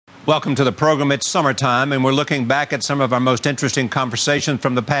Welcome to the program. It's summertime, and we're looking back at some of our most interesting conversations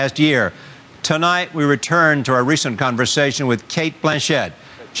from the past year. Tonight, we return to our recent conversation with Cate Blanchett.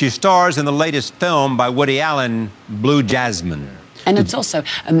 She stars in the latest film by Woody Allen, Blue Jasmine. And it's also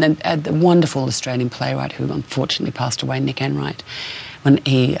the wonderful Australian playwright who unfortunately passed away, Nick Enright. When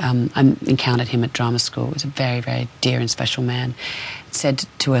I encountered him at drama school, he was a very, very dear and special man. Said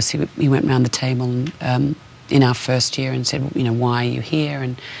to us, he went around the table in our first year and said, you know, why are you here,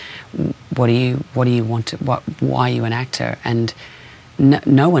 and what do you want to, why are you an actor? And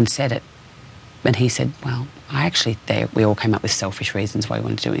no one said it. And he said, well, we all came up with selfish reasons why we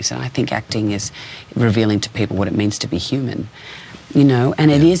wanted to do it. He said, I think acting is revealing to people what it means to be human, you know, and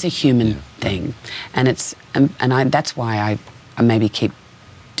it is a human thing. And that's why I maybe keep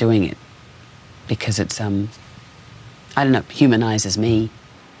doing it, because it's, I don't know, humanizes me.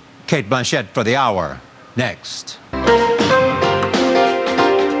 Cate Blanchett for the hour. Next. From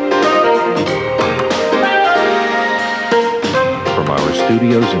our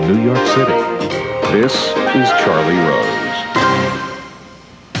studios in New York City, this is Charlie Rose.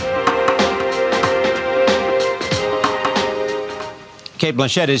 Cate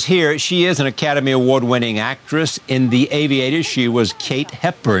Blanchett is here. She is an Academy Award-winning actress. In The Aviator, she was Kate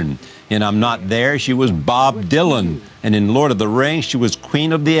Hepburn. In I'm Not There, she was Bob Dylan. And in Lord of the Rings, she was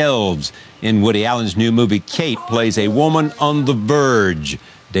Queen of the Elves. In Woody Allen's new movie, Kate plays a woman on the verge.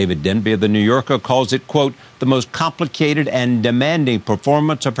 David Denby of The New Yorker calls it, quote, the most complicated and demanding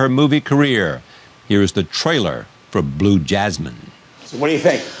performance of her movie career. Here is the trailer for Blue Jasmine. So what do you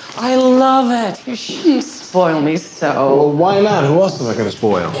think? I love it. You spoil me so. Well, why not? Who else am I going to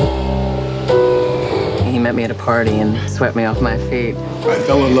spoil? He met me at a party and swept me off my feet. I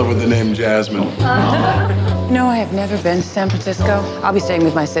fell in love with the name Jasmine. No, I have never been to San Francisco. I'll be staying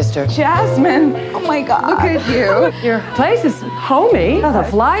with my sister. Jasmine! Oh my God. Look at you. Your place is homey. Oh, the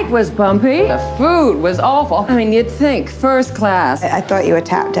flight was bumpy. The food was awful. I mean, you'd think first class. I thought you were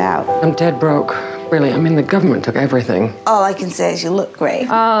tapped out. I'm dead broke. Really, I mean, the government took everything. All I can say is you look great.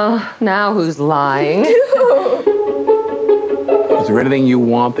 Now who's lying? Is there anything you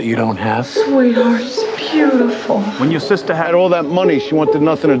want that you don't have? Sweetheart, it's beautiful. When your sister had all that money, she wanted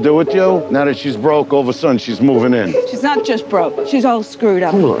nothing to do with you. Now that she's broke, all of a sudden she's moving in. She's not just broke. She's all screwed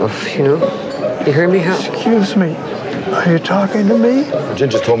up. Love, you know? You hear me? Excuse me. Are you talking to me?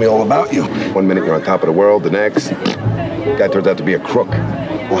 Ginger told me all about you. One minute you're on top of the world, the next, guy turns out to be a crook.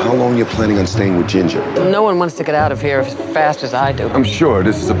 Well, how long are you planning on staying with Ginger? No one wants to get out of here as fast as I do. I'm sure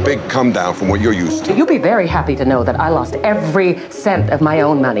this is a big come down from what you're used to. You'll be very happy to know that I lost every cent of my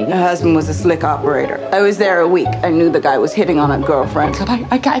own money. Her husband was a slick operator. I was there a week. I knew the guy was hitting on a girlfriend.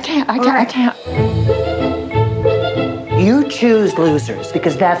 I can't. You choose losers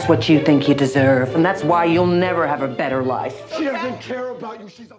because that's what you think you deserve, and that's why you'll never have a better life. She doesn't care about you. She's a